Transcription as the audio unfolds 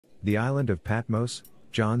The island of Patmos,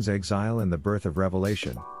 John's exile and the birth of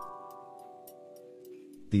Revelation.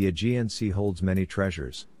 The Aegean Sea holds many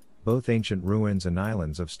treasures, both ancient ruins and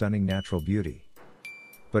islands of stunning natural beauty.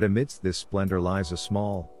 But amidst this splendor lies a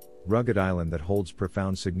small, rugged island that holds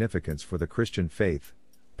profound significance for the Christian faith,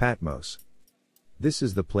 Patmos. This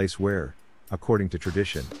is the place where, according to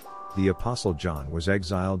tradition, the Apostle John was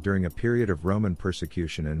exiled during a period of Roman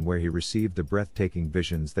persecution and where he received the breathtaking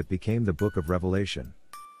visions that became the book of Revelation.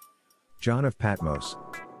 John of Patmos.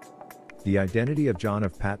 The identity of John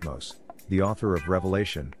of Patmos, the author of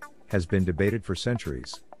Revelation, has been debated for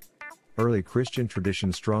centuries. Early Christian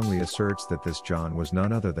tradition strongly asserts that this John was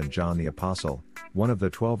none other than John the Apostle, one of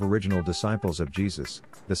the 12 original disciples of Jesus,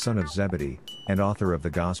 the son of Zebedee, and author of the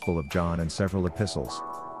Gospel of John and several epistles.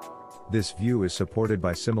 This view is supported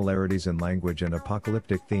by similarities in language and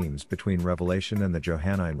apocalyptic themes between Revelation and the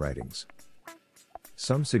Johannine writings.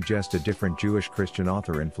 Some suggest a different Jewish Christian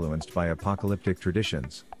author influenced by apocalyptic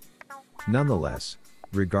traditions. Nonetheless,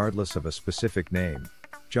 regardless of a specific name,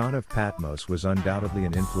 John of Patmos was undoubtedly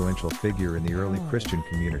an influential figure in the early Christian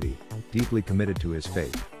community, deeply committed to his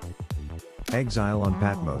faith. Exile on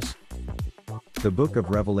Patmos. The book of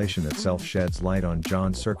Revelation itself sheds light on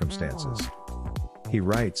John's circumstances. He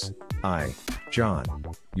writes, "I, John,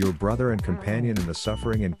 your brother and companion in the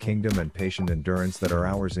suffering and kingdom and patient endurance that are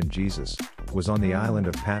ours in Jesus, was on the island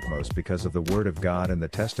of Patmos because of the word of God and the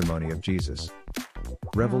testimony of Jesus."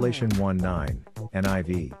 Revelation 1:9,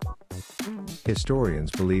 NIV.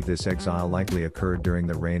 Historians believe this exile likely occurred during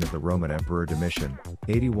the reign of the Roman Emperor Domitian,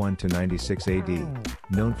 81 to 96 AD,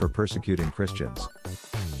 known for persecuting Christians.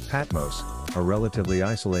 Patmos, a relatively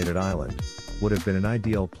isolated island, would have been an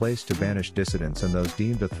ideal place to banish dissidents and those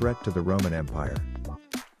deemed a threat to the Roman Empire.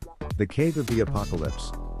 The Cave of the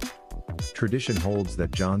Apocalypse. Tradition holds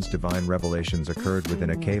that John's divine revelations occurred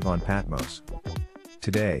within a cave on Patmos.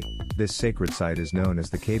 Today, this sacred site is known as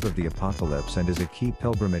the Cave of the Apocalypse and is a key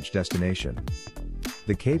pilgrimage destination.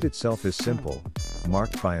 The cave itself is simple,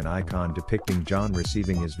 marked by an icon depicting John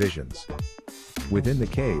receiving his visions. Within the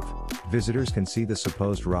cave, visitors can see the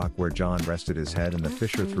supposed rock where John rested his head and the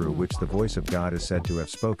fissure through which the voice of God is said to have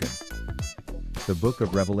spoken. The Book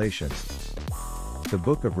of Revelation. The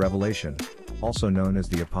Book of Revelation, also known as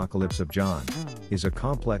the Apocalypse of John, is a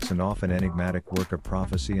complex and often enigmatic work of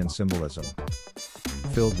prophecy and symbolism.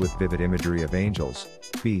 Filled with vivid imagery of angels,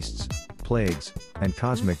 beasts, plagues, and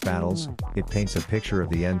cosmic battles, it paints a picture of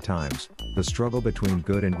the end times, the struggle between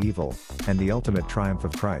good and evil, and the ultimate triumph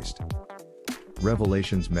of Christ.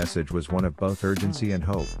 Revelation's message was one of both urgency and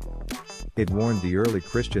hope. It warned the early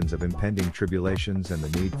Christians of impending tribulations and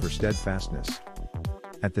the need for steadfastness.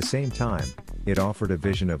 At the same time, it offered a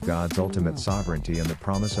vision of God's ultimate sovereignty and the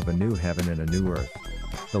promise of a new heaven and a new earth.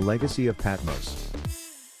 The legacy of Patmos.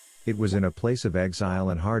 It was in a place of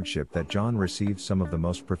exile and hardship that John received some of the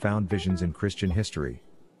most profound visions in Christian history.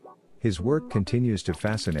 His work continues to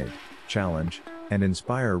fascinate, challenge, and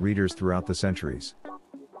inspire readers throughout the centuries.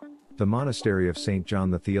 The monastery of St.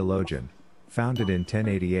 John the Theologian, founded in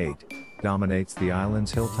 1088, dominates the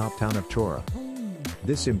island's hilltop town of Chora.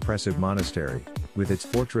 This impressive monastery, with its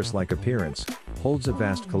fortress-like appearance, holds a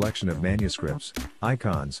vast collection of manuscripts,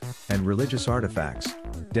 icons, and religious artifacts,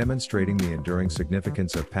 demonstrating the enduring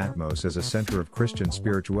significance of Patmos as a center of Christian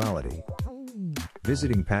spirituality.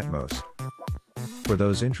 Visiting Patmos. For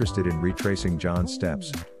those interested in retracing John's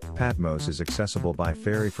steps, Patmos is accessible by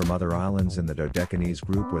ferry from other islands in the Dodecanese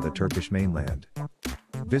group or the Turkish mainland.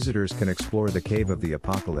 Visitors can explore the Cave of the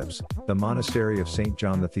Apocalypse, the monastery of St.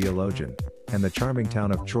 John the Theologian, and the charming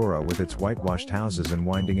town of Chora with its whitewashed houses and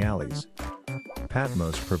winding alleys.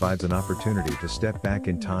 Patmos provides an opportunity to step back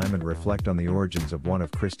in time and reflect on the origins of one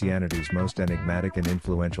of Christianity's most enigmatic and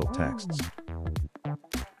influential texts.